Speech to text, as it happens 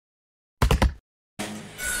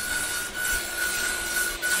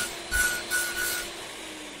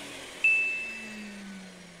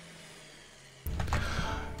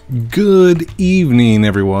Good evening,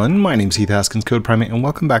 everyone. My name's Heath, Haskins, Code Primate, and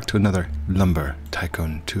welcome back to another Lumber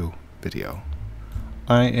Tycoon 2 video.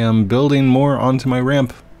 I am building more onto my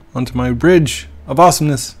ramp, onto my bridge of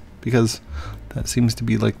awesomeness, because that seems to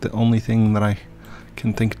be like the only thing that I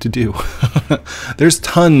can think to do. There's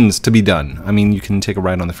tons to be done. I mean, you can take a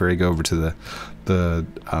ride on the ferry, go over to the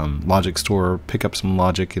logic store, pick up some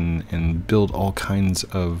logic, and build all kinds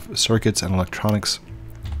of circuits and electronics,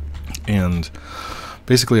 and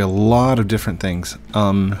basically a lot of different things.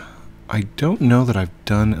 I don't know that I've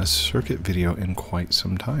done a circuit video in quite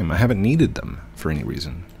some time. I haven't needed them for any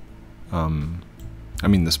reason. I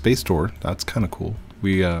mean, the space door, that's kind of cool.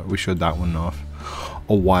 We showed that one off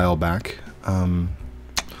a while back.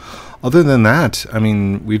 Other than that, I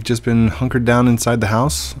mean, we've just been hunkered down inside the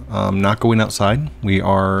house, not going outside. We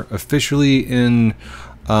are officially in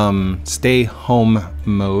stay home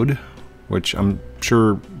mode, which I'm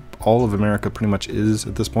sure all of America pretty much is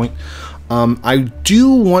at this point. I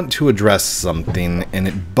do want to address something, and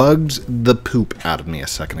it bugged the poop out of me a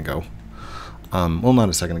second ago. Well, not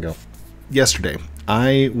a second ago. Yesterday,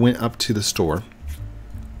 I went up to the store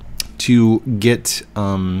to get,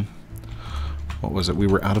 what was it? We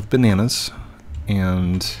were out of bananas,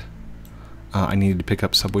 and I needed to pick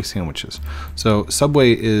up Subway sandwiches. So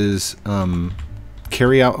Subway is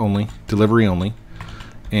carry out only, delivery only,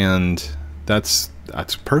 and that's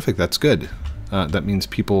perfect. That's good. That means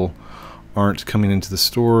people aren't coming into the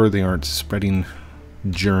store. They aren't spreading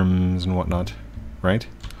germs and whatnot, right?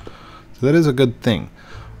 So that is a good thing.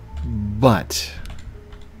 But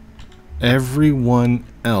everyone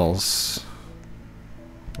else,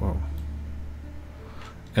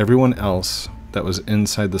 everyone else that was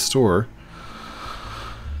inside the store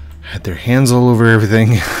had their hands all over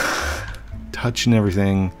everything, touching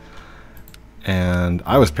everything, and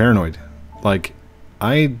I was paranoid. Like,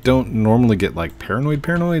 I don't normally get like paranoid,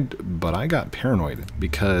 but I got paranoid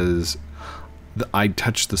because I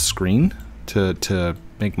touched the screen to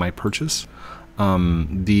make my purchase.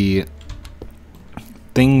 The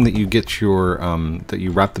thing that you get your that you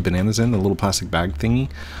wrap the bananas in, the little plastic bag thingy,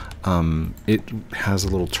 it has a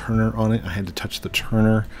little turner on it. I had to touch the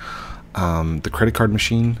turner. The credit card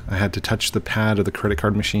machine, I had to touch the pad of the credit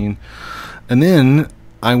card machine, and then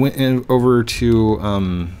I went over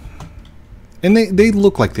to and they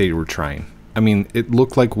looked like they were trying. I mean, it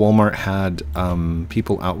looked like Walmart had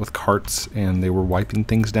people out with carts and they were wiping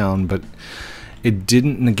things down, but it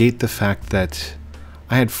didn't negate the fact that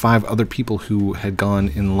I had 5 other people who had gone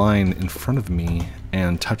in line in front of me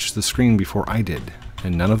and touched the screen before I did.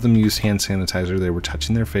 And none of them used hand sanitizer. They were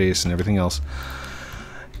touching their face and everything else.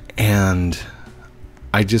 And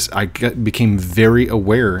I became very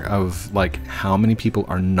aware of like how many people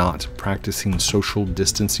are not practicing social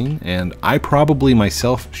distancing, and I probably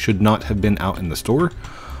myself should not have been out in the store,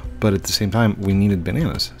 but at the same time we needed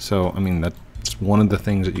bananas. So I mean, that's one of the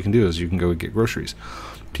things that you can do, is you can go get groceries.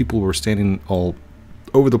 People were standing all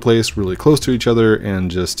over the place, really close to each other,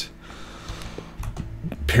 and just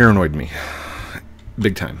paranoid me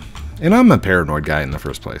big time. And I'm a paranoid guy in the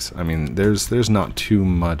first place. I mean, there's not too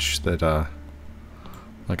much that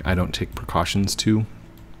like I don't take precautions to,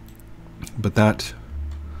 but that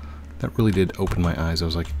really did open my eyes. I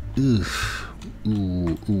was like, ugh,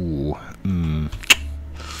 ooh,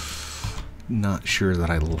 not sure that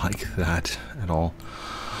I like that at all.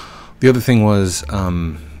 The other thing was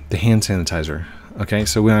the hand sanitizer. Okay,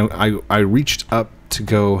 so when I reached up to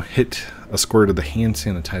go hit a squirt of the hand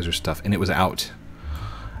sanitizer stuff, and it was out.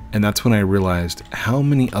 And that's when I realized how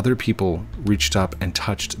many other people reached up and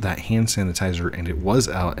touched that hand sanitizer, and it was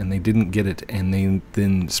out, and they didn't get it, and they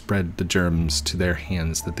then spread the germs to their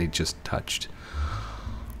hands that they just touched.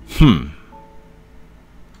 You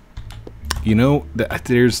know,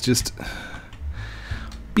 there's just...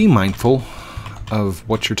 be mindful of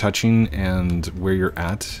what you're touching and where you're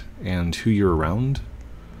at and who you're around.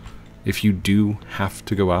 If you do have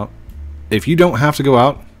to go out. If you don't have to go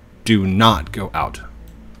out, do not go out.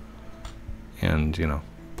 And, you know,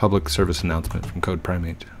 public service announcement from Code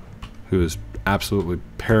Primate, who is absolutely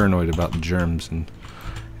paranoid about germs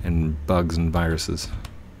and bugs and viruses.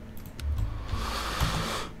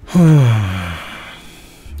 And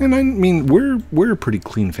I mean, we're a pretty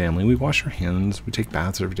clean family. We wash our hands. We take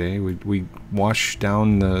baths every day. We wash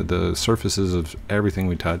down the surfaces of everything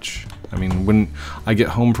we touch. I mean, when I get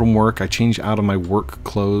home from work, I change out of my work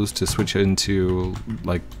clothes to switch into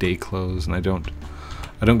like day clothes, and I don't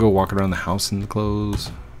go walk around the house in the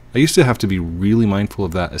clothes. I used to have to be really mindful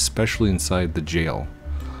of that, especially inside the jail.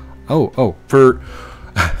 For...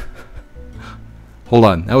 Hold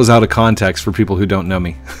on, that was out of context for people who don't know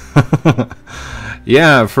me.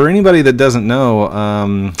 Yeah, for anybody that doesn't know,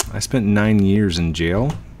 I spent 9 years in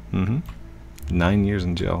jail. 9 years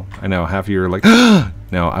in jail. I know, half of you are like,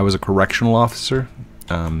 no, I was a correctional officer.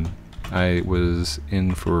 I was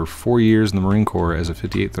in for 4 years in the Marine Corps as a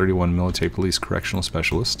 5831 military police correctional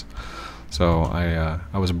specialist. So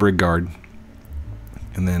I was a brig guard.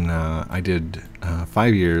 And then I did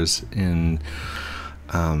 5 years in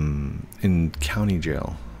county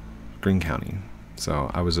jail, Greene County.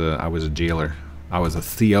 So I was a jailer. I was a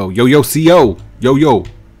CO. Yo, CO! Yo!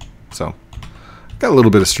 So, got a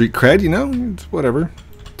little bit of street cred, you know? It's whatever.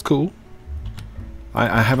 It's cool.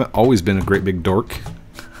 I haven't always been a great big dork.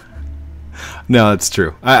 No, that's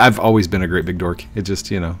true. I've always been a great big dork. It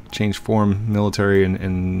just, you know, changed form, military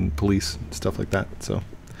and police, stuff like that. So,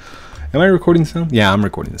 am I recording the sound? Yeah, I'm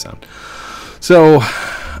recording the sound. So,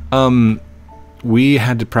 we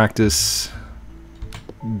had to practice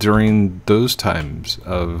during those times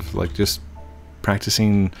of like just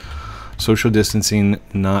practicing social distancing,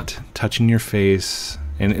 not touching your face.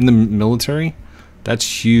 And in the military,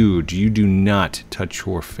 that's huge. You do not touch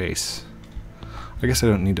your face. I guess I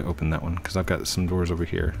don't need to open that one because I've got some doors over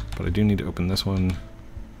here, but I do need to open this one.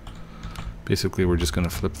 Basically, we're just going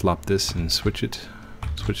to flip-flop this and switch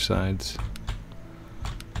sides.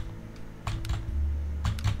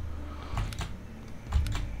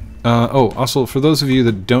 Oh, also, for those of you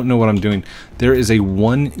that don't know what I'm doing, there is a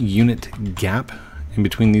 1 unit gap in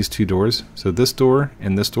between these two doors. So this door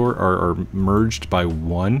and this door are merged by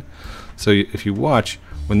 1. So if you watch,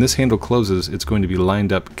 when this handle closes, it's going to be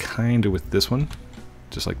lined up kind of with this one,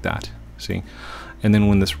 just like that, see? And then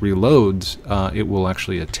when this reloads, it will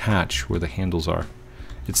actually attach where the handles are.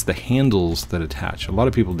 It's the handles that attach. A lot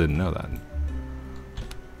of people didn't know that.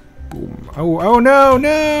 Boom. Oh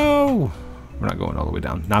no! We're not going all the way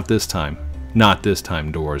down. Not this time. Not this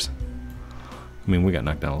time, doors. I mean, we got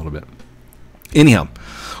knocked down a little bit. Anyhow,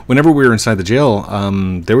 whenever we were inside the jail,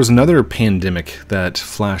 there was another pandemic that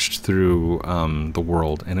flashed through the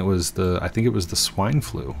world, and it was I think it was the swine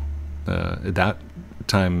flu. At that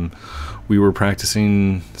time, we were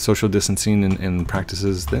practicing social distancing and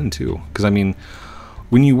practices then too. Because I mean,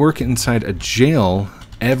 when you work inside a jail,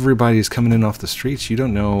 everybody's coming in off the streets. You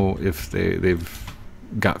don't know if they've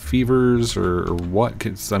got fevers or what.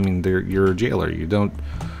 'Cause, I mean, you're a jailer. You're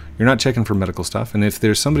not checking for medical stuff. And if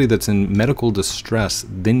there's somebody that's in medical distress,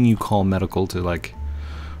 then you call medical to like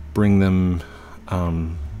bring them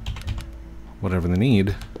whatever they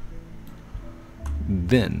need.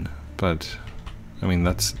 Then, but I mean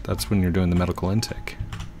that's when you're doing the medical intake.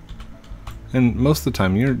 And most of the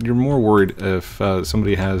time, you're more worried if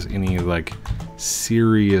somebody has any like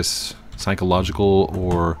serious psychological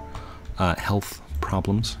or health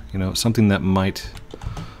problems. You know, something that might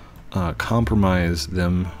compromise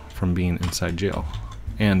them from being inside jail.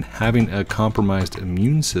 And having a compromised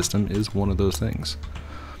immune system is one of those things.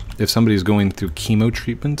 If somebody's going through chemo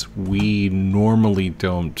treatment, we normally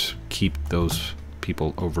don't keep those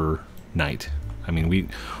people overnight. I mean,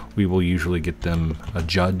 we will usually get them a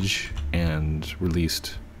judge and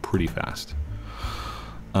released pretty fast.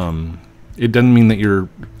 It doesn't mean that you're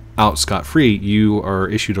out scot-free. You are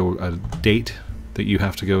issued a date that you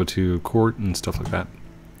have to go to court and stuff like that.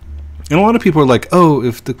 And a lot of people are like, oh,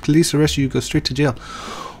 if the police arrest you, you go straight to jail.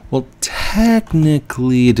 Well,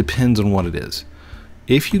 technically, it depends on what it is.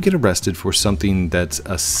 If you get arrested for something that's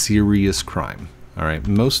a serious crime, all right,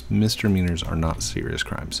 most misdemeanors are not serious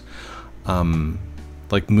crimes.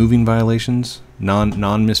 Like moving violations,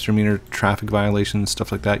 non-misdemeanor traffic violations,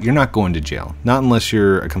 stuff like that, you're not going to jail. Not unless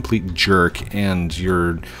you're a complete jerk and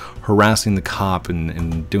you're harassing the cop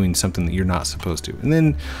and doing something that you're not supposed to. And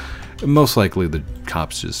then most likely the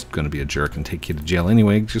cop's just going to be a jerk and take you to jail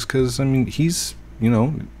anyway, just because, I mean, he's, you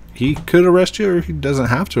know, he could arrest you or he doesn't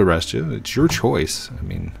have to arrest you. It's your choice. I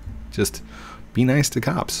mean, just be nice to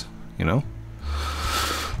cops, you know?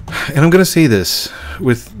 And I'm going to say this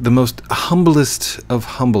with the most humblest of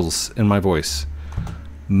humbles in my voice.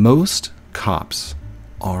 Most cops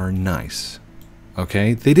are nice.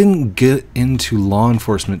 Okay? They didn't get into law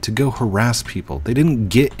enforcement to go harass people. They didn't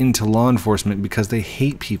get into law enforcement because they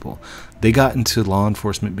hate people. They got into law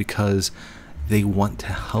enforcement because they want to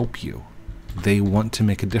help you. They want to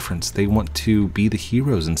make a difference. They want to be the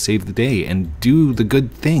heroes and save the day and do the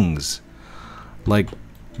good things. Like,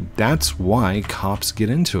 that's why cops get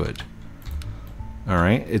into it.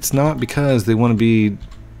 Alright? It's not because they want to be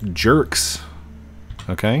jerks.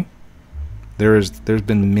 Okay? There's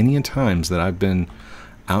been many a times that I've been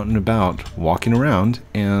out and about walking around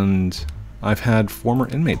and I've had former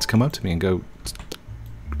inmates come up to me and go,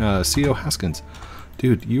 CO Haskins,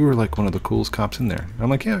 dude, you were like one of the coolest cops in there. I'm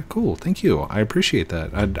like, yeah, cool, thank you, I appreciate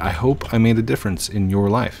that. I hope I made a difference in your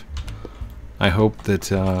life. I hope that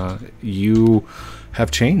you have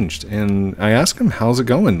changed. And I asked him, how's it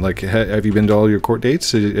going? Like, have you been to all your court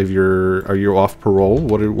dates? Are you off parole?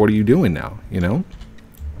 What are you doing now? You know?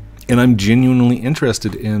 And I'm genuinely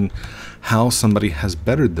interested in how somebody has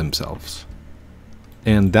bettered themselves.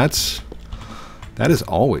 And that is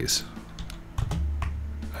always.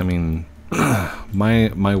 I mean,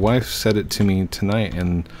 my wife said it to me tonight,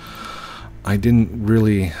 and it didn't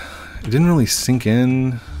really sink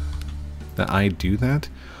in that I do that.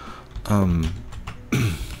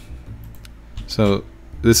 So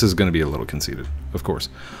this is going to be a little conceited, of course.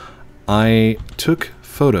 I took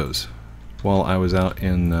photos while I was out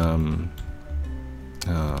in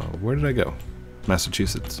where did I go?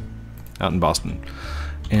 Massachusetts, out in Boston.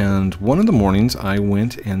 And one of the mornings I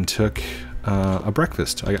went and took a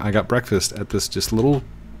breakfast. I got breakfast at this just little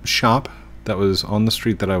shop that was on the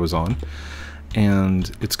street that I was on, and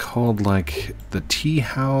it's called like the Tea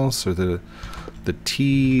House or the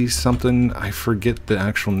Tea something. I forget the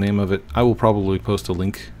actual name of it. I will probably post a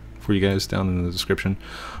link for you guys down in the description.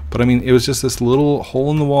 But I mean, it was just this little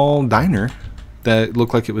hole-in-the-wall diner that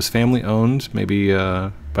looked like it was family-owned, maybe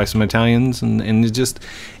by some Italians, and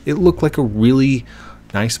it looked like a really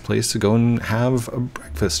nice place to go and have a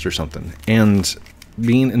breakfast or something. And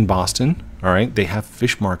being in Boston, all right, they have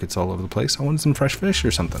fish markets all over the place. I wanted some fresh fish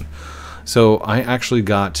or something. So I actually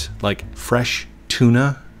got like fresh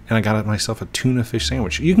tuna, and I got myself a tuna fish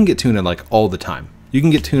sandwich. You can get tuna like all the time. You can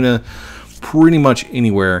get tuna pretty much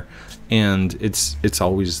anywhere, and it's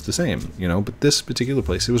always the same, you know. But this particular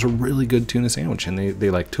place, it was a really good tuna sandwich, and they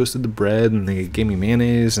like toasted the bread, and they gave me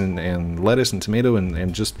mayonnaise and lettuce and tomato,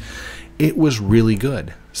 and just, it was really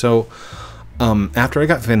good. So after I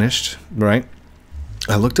got finished, right,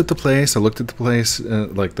 I looked at the place,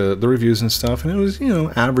 like the reviews and stuff, and it was, you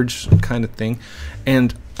know, average kind of thing.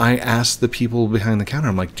 And I asked the people behind the counter,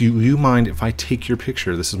 I'm like, do you mind if I take your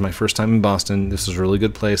picture? This is my first time in Boston. This is a really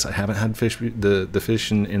good place. I haven't had the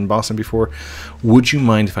fish in Boston before. Would you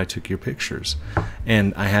mind if I took your pictures?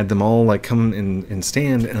 And I had them all like come and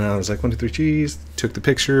stand, and I was like, 1, 2, 3, cheese, took the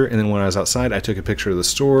picture. And then when I was outside, I took a picture of the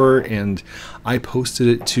store, and I posted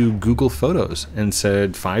it to Google Photos and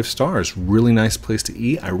said 5 stars, really nice place to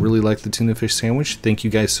eat. I really like the tuna fish sandwich. Thank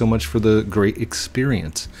you guys so much for the great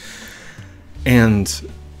experience. And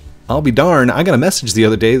I'll be darned, I got a message the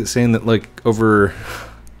other day saying that like over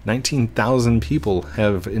 19,000 people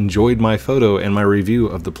have enjoyed my photo and my review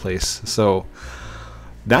of the place. So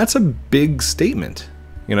that's a big statement,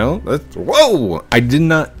 you know. Whoa! I did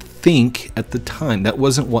not think at the time, that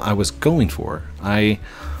wasn't what I was going for. I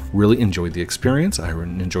really enjoyed the experience. I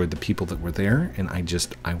enjoyed the people that were there, and I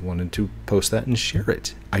wanted to post that and share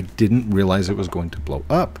it. I didn't realize it was going to blow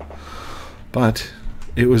up, but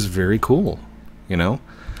it was very cool, you know.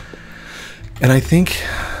 And I think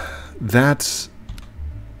that's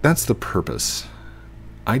the purpose.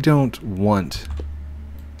 I don't do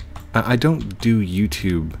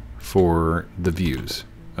YouTube for the views,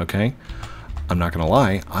 okay? I'm not gonna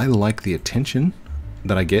lie, I like the attention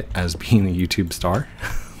that I get as being a YouTube star.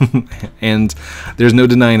 And there's no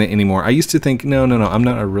denying it anymore. I used to think, no, I'm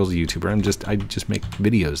not a real YouTuber. I just make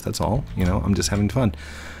videos, that's all. You know, I'm just having fun.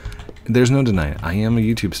 There's no denying it. I am a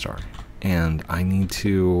YouTube star, and I need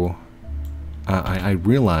to I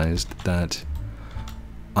realized that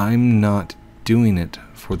I'm not doing it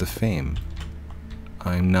for the fame.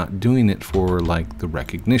 I'm not doing it for like the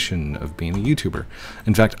recognition of being a YouTuber.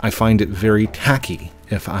 In fact, I find it very tacky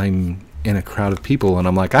if I'm in a crowd of people and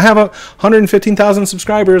I'm like, I have 115,000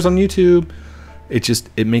 subscribers on YouTube.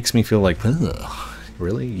 It makes me feel like, ugh,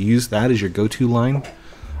 really? You use that as your go-to line?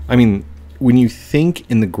 I mean, when you think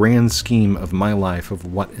in the grand scheme of my life, of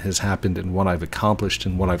what has happened and what I've accomplished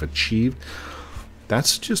and what I've achieved,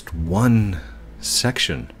 that's just one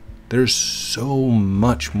section. There's so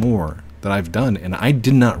much more that I've done, and I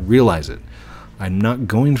did not realize it. I'm not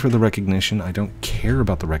going for the recognition. I don't care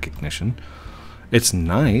about the recognition. It's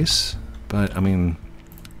nice, but I mean,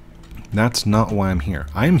 that's not why I'm here.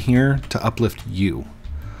 I'm here to uplift you.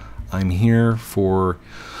 I'm here for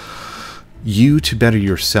you to better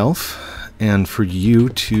yourself and for you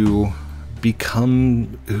to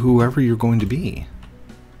become whoever you're going to be.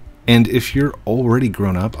 And if you're already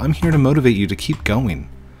grown up, I'm here to motivate you to keep going.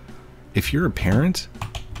 If you're a parent,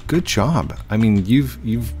 good job. I mean,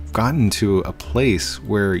 you've gotten to a place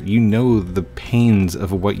where you know the pains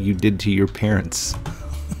of what you did to your parents.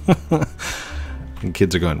 And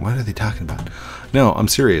kids are going, what are they talking about? No, I'm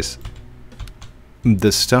serious.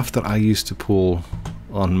 The stuff that I used to pull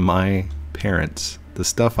on my parents, the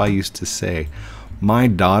stuff I used to say, My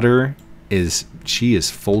daughter she is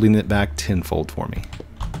folding it back tenfold for me.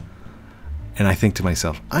 And I think to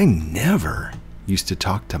myself, I never used to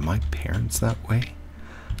talk to my parents that way.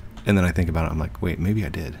 And then I think about it, I'm like, wait, maybe I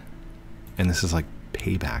did. And this is like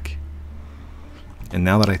payback. And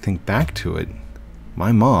now that I think back to it,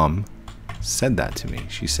 my mom said that to me.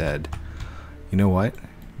 She said, you know what?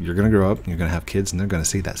 You're going to grow up and you're going to have kids and they're going to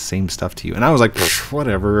say that same stuff to you. And I was like,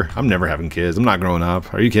 whatever. I'm never having kids. I'm not growing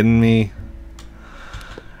up. Are you kidding me?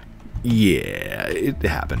 Yeah, it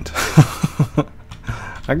happened.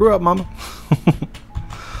 I grew up, mama.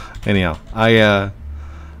 Anyhow, I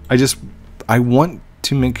want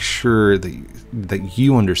to make sure that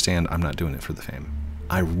you understand I'm not doing it for the fame.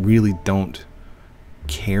 I really don't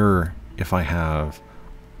care if I have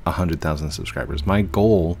 100,000 subscribers. My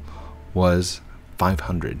goal was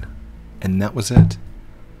 500, and that was it.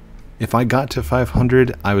 If I got to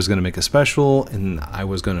 500, I was going to make a special, and I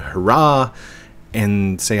was going to hurrah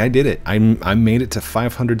and say I did it. I made it to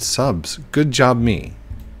 500 subs. Good job, me.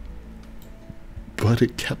 But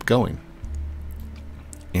it kept going,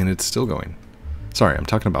 and it's still going. Sorry, I'm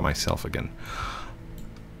talking about myself again.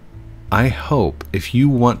 I hope if you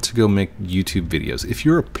want to go make YouTube videos, if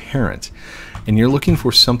you're a parent and you're looking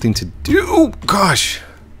for something to do, gosh,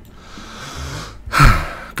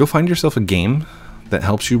 go find yourself a game that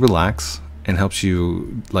helps you relax and helps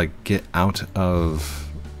you like get out of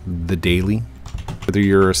the daily. Whether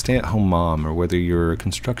you're a stay-at-home mom or whether you're a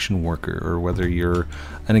construction worker or whether you're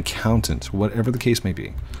an accountant, whatever the case may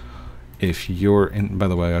be. If you're, and by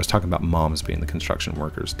the way, I was talking about moms being the construction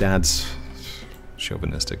workers. Dads,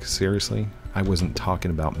 chauvinistic. Seriously? I wasn't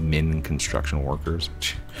talking about men construction workers.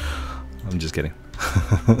 I'm just kidding.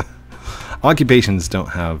 Occupations don't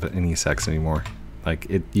have any sex anymore. Like,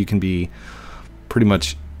 you can be pretty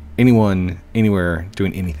much anyone, anywhere,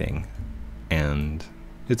 doing anything. And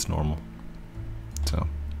it's normal. So,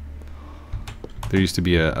 there used to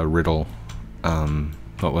be a riddle.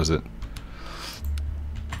 What was it?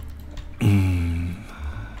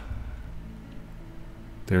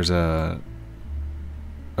 There's a...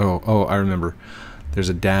 Oh, I remember. There's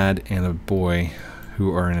a dad and a boy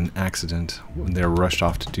who are in an accident. They're rushed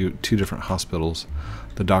off to two different hospitals.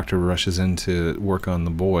 The doctor rushes in to work on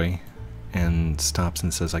the boy and stops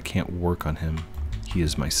and says, I can't work on him. He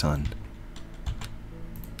is my son.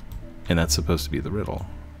 And that's supposed to be the riddle.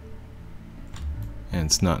 And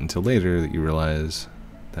it's not until later that you realize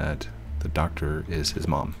that the doctor is his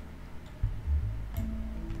mom.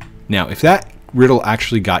 Now, if that riddle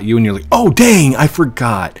actually got you and you're like, oh, dang, I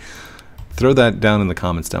forgot. Throw that down in the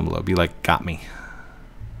comments down below. Be like, got me.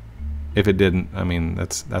 If it didn't, I mean,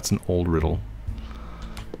 that's an old riddle.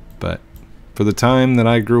 But for the time that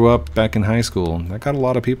I grew up back in high school, that got a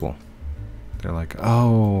lot of people. They're like,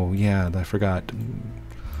 oh, yeah, I forgot.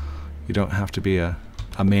 You don't have to be a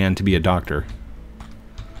man to be a doctor.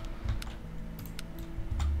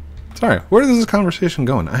 Sorry, where is this conversation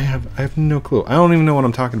going? I have no clue. I don't even know what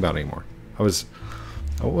I'm talking about anymore. What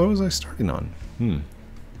was I starting on?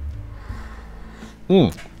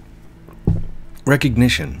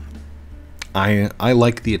 Recognition. I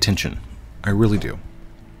like the attention. I really do.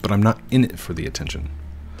 But I'm not in it for the attention.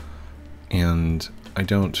 And I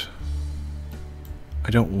don't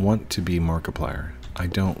want to be Markiplier. I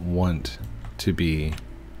don't want to be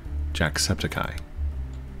Jacksepticeye.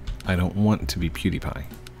 I don't want to be PewDiePie.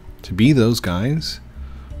 To be those guys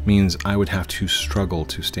means I would have to struggle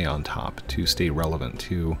to stay on top, to stay relevant,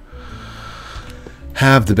 to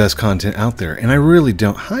have the best content out there. And I really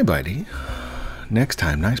don't. Hi, buddy. Next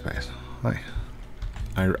time, nice guys. Hi.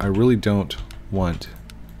 I really don't want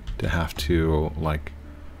to have to, like,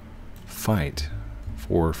 fight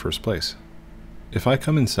for first place. If I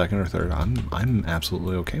come in second or third, I'm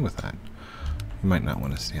absolutely okay with that. You might not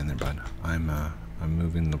want to stand there, bud. I'm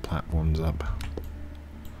moving the platforms up.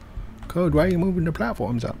 Code, why are you moving the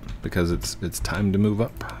platforms up? Because it's time to move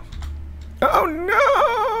up. Oh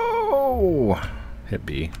no! Hit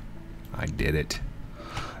B. I did it.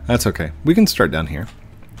 That's okay. We can start down here.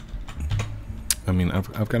 I mean,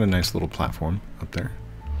 I've got a nice little platform up there.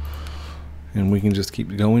 And we can just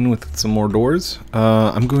keep going with some more doors.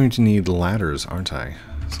 I'm going to need ladders, aren't I?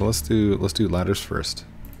 So let's do ladders first.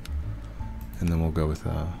 And then we'll go with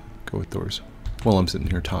doors. While I'm sitting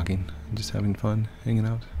here talking and just having fun, hanging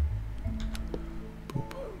out.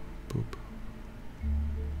 Boop, boop.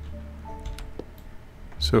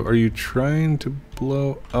 So are you trying to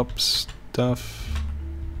blow up stuff?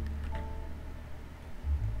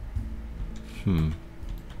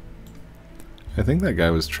 I think that guy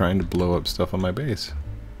was trying to blow up stuff on my base.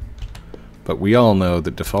 But we all know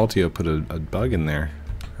that Defaultio put a bug in there.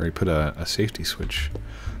 Or he put a safety switch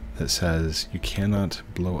that says you cannot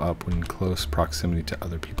blow up when in close proximity to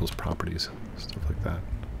other people's properties. Stuff like that.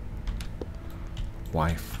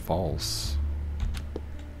 Why false?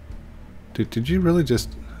 Dude, did you really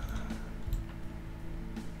just...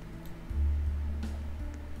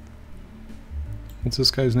 What's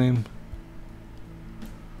this guy's name?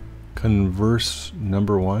 Converse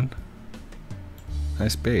 #1.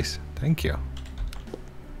 Nice base. Thank you.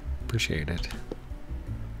 Appreciate it.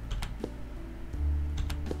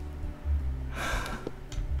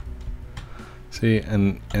 See,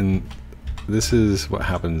 and this is what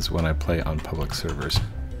happens when I play on public servers.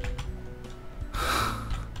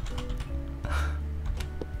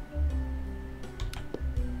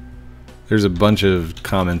 There's a bunch of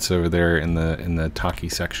comments over there in the talkie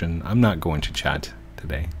section. I'm not going to chat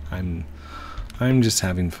today. I'm just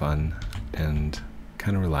having fun and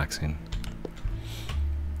kind of relaxing.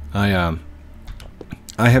 I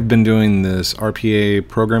have been doing this RPA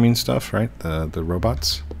programming stuff, right? The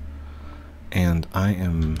robots. And I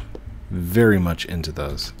am very much into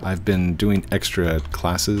those. I've been doing extra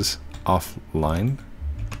classes offline.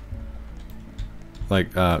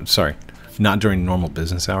 Like, sorry, not during normal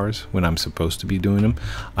business hours when I'm supposed to be doing them.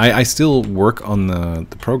 I still work on the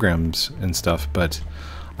programs and stuff, but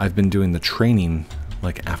I've been doing the training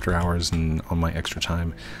like after hours and on my extra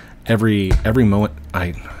time. Every moment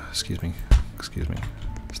excuse me.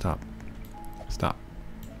 Stop.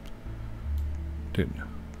 Dude.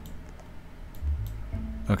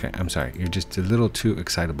 Okay, I'm sorry. You're just a little too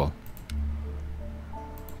excitable.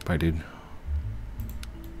 Bye, dude.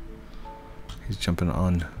 He's jumping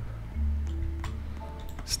on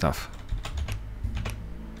stuff.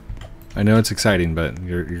 I know it's exciting, but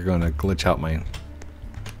you're going to glitch out my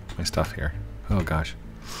stuff here. Oh gosh.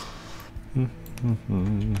 There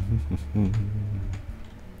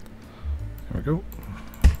we go.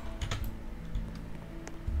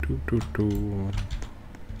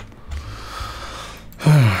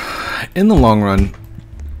 In the long run,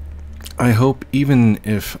 I hope even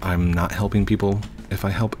if I'm not helping people, if I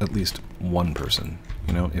help at least one person,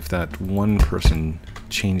 you know, if that one person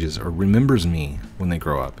changes or remembers me when they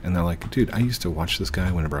grow up and they're like, dude, I used to watch this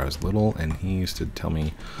guy whenever I was little and he used to tell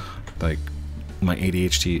me like my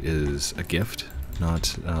ADHD is a gift,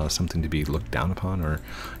 not something to be looked down upon, or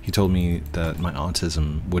he told me that my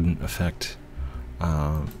autism wouldn't affect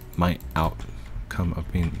my outcome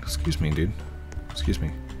of being, excuse me, dude, excuse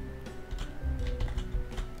me,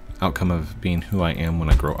 outcome of being who I am when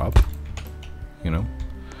I grow up, you know?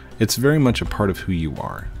 It's very much a part of who you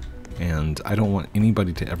are, and I don't want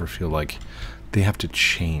anybody to ever feel like they have to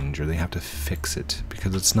change or they have to fix it,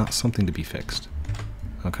 because it's not something to be fixed,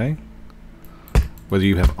 okay? Whether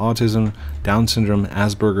you have autism, Down syndrome,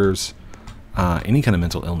 Asperger's, any kind of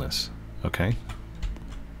mental illness, okay?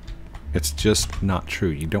 It's just not true.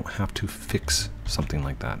 You don't have to fix something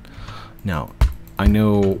like that. Now, I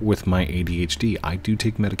know with my ADHD, I do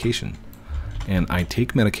take medication. And I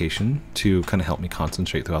take medication to kind of help me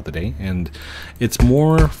concentrate throughout the day. And it's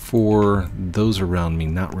more for those around me,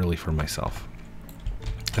 not really for myself.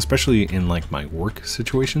 Especially in like my work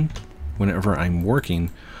situation. Whenever I'm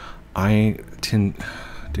working, I tend...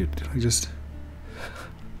 Dude, did I just...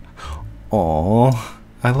 Aww.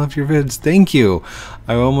 I love your vids. Thank you.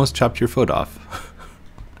 I almost chopped your foot off.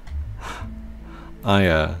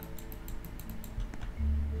 Hold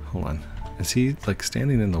on. Is he like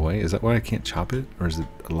standing in the way? Is that why I can't chop it? Or is it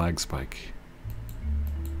a lag spike?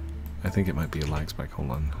 I think it might be a lag spike.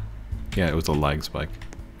 Hold on. Yeah, it was a lag spike.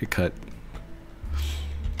 It cut.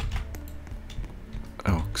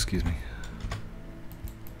 Oh, excuse me.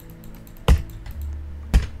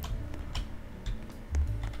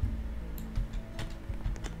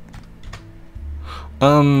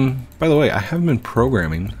 By the way, I have been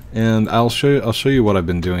programming, and I'll show you what I've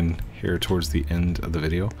been doing here towards the end of the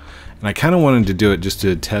video. And I kind of wanted to do it just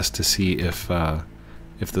to test to see if the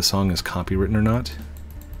song is copywritten or not.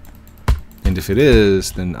 And if it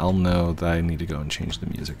is, then I'll know that I need to go and change the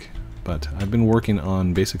music. But I've been working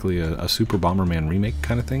on basically a Super Bomberman remake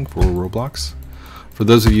kind of thing for Roblox. For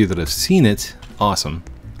those of you that have seen it, awesome.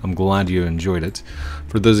 I'm glad you enjoyed it.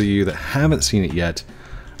 For those of you that haven't seen it yet,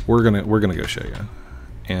 we're gonna go show you,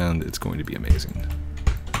 and it's going to be amazing.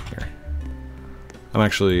 Here, I'm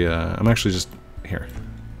actually just here.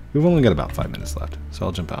 We've only got about 5 minutes left, so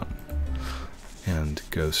I'll jump out and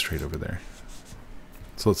go straight over there.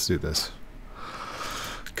 So let's do this.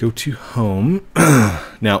 Go to home.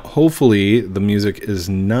 Now, hopefully, the music is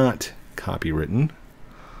not copywritten.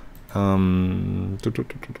 Can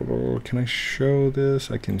I show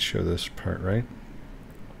this? I can show this part, right?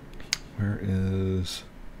 Where is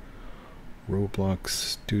Roblox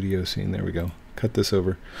studio scene? There we go. cut this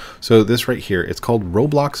over. So this right here, it's called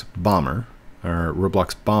Roblox Bomber, or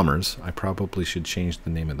Roblox Bombers. I probably should change the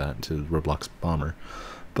name of that to Roblox Bomber.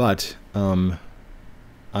 But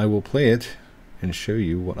I will play it and show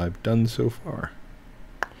you what I've done so far.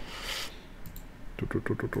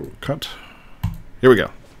 Cut. Here we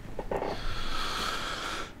go.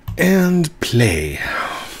 And play.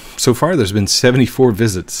 So far there's been 74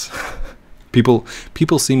 visits. People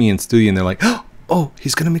see me in studio and they're like, oh,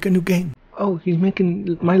 he's gonna make a new game. Oh, he's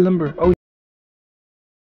making My Lumber. Oh.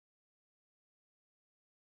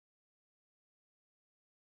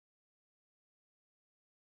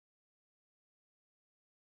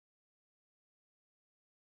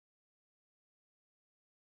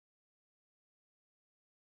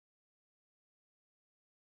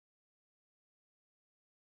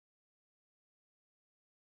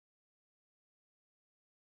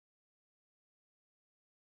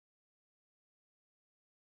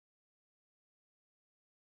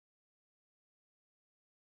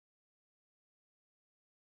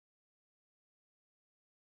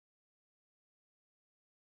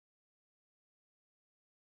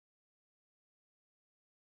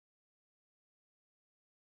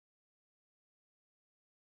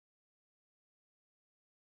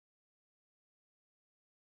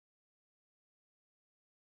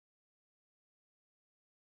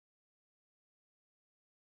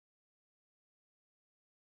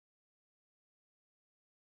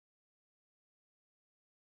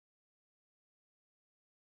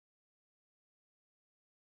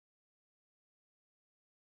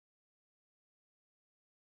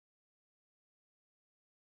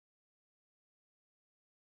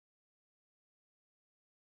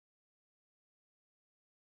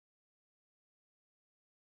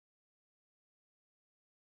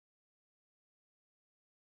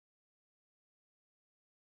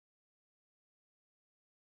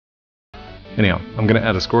 Anyhow, I'm going to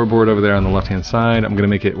add a scoreboard over there on the left-hand side. I'm going to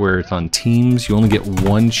make it where it's on teams. You only get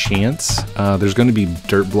one chance. There's going to be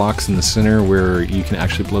dirt blocks in the center where you can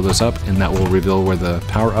actually blow those up, and that will reveal where the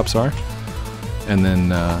power-ups are. And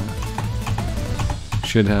then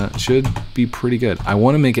should be pretty good. I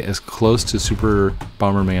want to make it as close to Super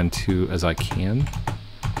Bomberman 2 as I can.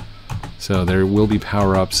 So there will be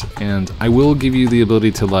power-ups, and I will give you the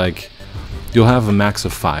ability to, like, you'll have a max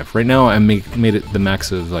of 5. Right now I made it the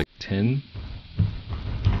max of like 10.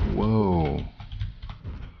 Whoa.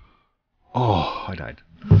 Oh, I died.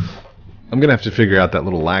 I'm gonna have to figure out that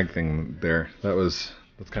little lag thing there. That's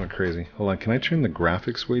kind of crazy. Hold on, can I turn the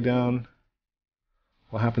graphics way down?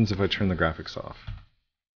 What happens if I turn the graphics off?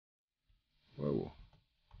 Whoa.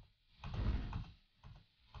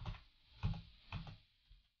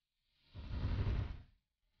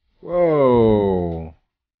 Whoa.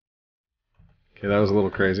 Okay, that was a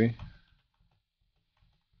little crazy.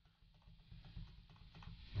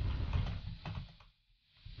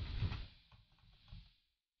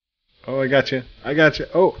 Oh, I got you. I got you.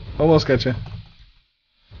 Oh, almost got you.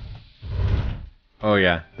 Oh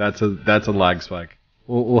yeah, that's a lag spike.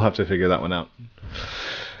 We'll have to figure that one out.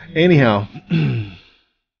 Anyhow,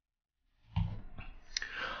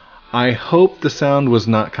 I hope the sound was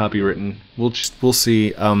not copywritten. We'll see.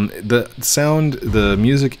 The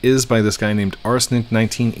music is by this guy named Arsenic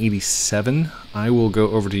 1987. I will go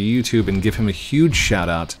over to YouTube and give him a huge shout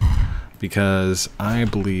out because I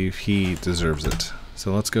believe he deserves it.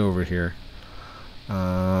 So let's go over here.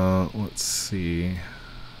 Let's see.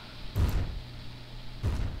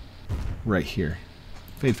 Right here.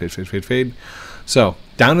 Fade, fade, fade, fade, fade. So,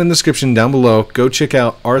 down in the description, down below, go check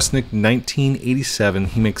out Arsenic 1987.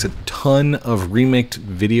 He makes a ton of remaked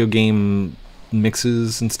video game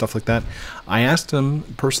mixes and stuff like that. I asked him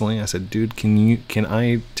personally, I said, dude, can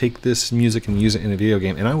I take this music and use it in a video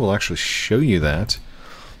game? And I will actually show you that.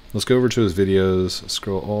 Let's go over to his videos,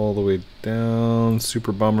 scroll all the way down,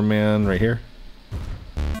 Super Bomberman right here.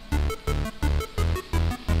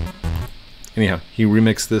 Anyhow, he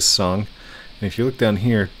remixed this song. And if you look down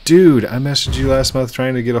here, dude, I messaged you last month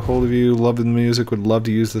trying to get a hold of you, love the music, would love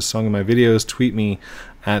to use this song in my videos, tweet me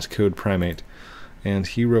at CodePrimate. And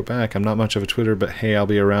he wrote back, I'm not much of a Twitter, but hey, I'll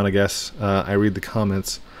be around, I guess. I read the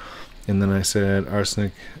comments. And then I said,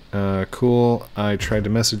 Arsenic, cool, I tried to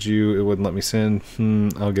message you, it wouldn't let me send,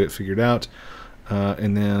 I'll get it figured out.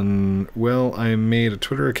 And then, well, I made a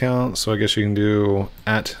Twitter account, so I guess you can do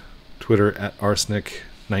at Twitter at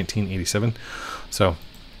Arsenic1987. So,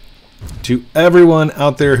 to everyone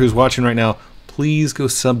out there who's watching right now, please go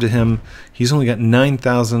sub to him. He's only got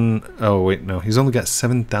 9,000, oh wait, no, he's only got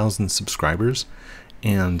 7,000 subscribers,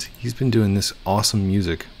 and he's been doing this awesome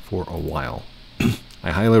music for a while. I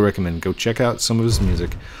highly recommend go check out some of his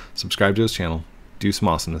music, subscribe to his channel, do some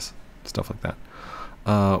awesomeness. stuff like that.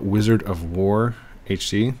 Wizard of War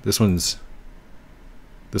HD. This one's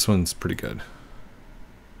pretty good.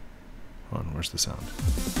 Hold on, where's the sound?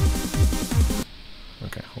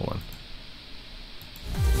 Okay, hold on.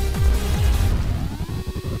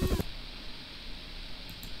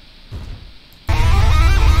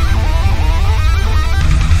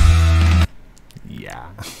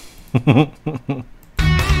 Yeah.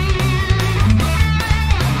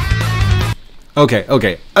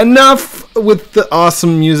 Okay. Enough with the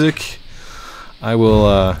awesome music. I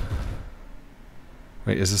will,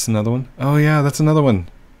 wait, is this another one? Oh yeah, that's another one.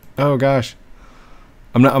 Oh gosh.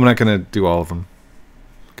 I'm not gonna do all of them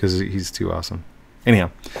because he's too awesome.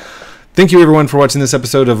 Anyhow, thank you everyone for watching this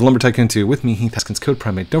episode of Lumber Tycoon 2 with me, Heath, Haskins, Code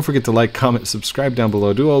Primate. Don't forget to like, comment, subscribe down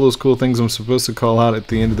below. Do all those cool things I'm supposed to call out at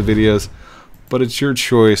the end of the videos, but it's your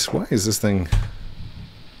choice. Why is this thing?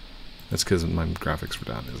 That's because my graphics were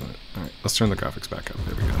down, isn't it? All right, let's turn the graphics back up.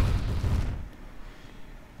 There we go.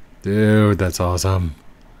 Dude, that's awesome.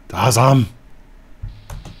 That's awesome.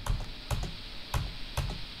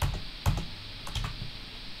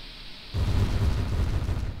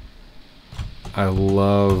 I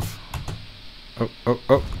love...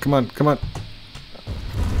 Oh, come on.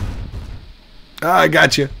 Ah, I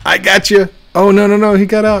got you. Oh, no, he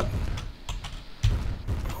got out.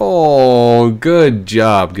 Oh, good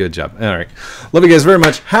job. All right. Love you guys very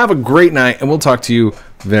much. Have a great night, and we'll talk to you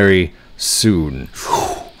very soon.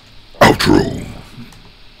 Outro.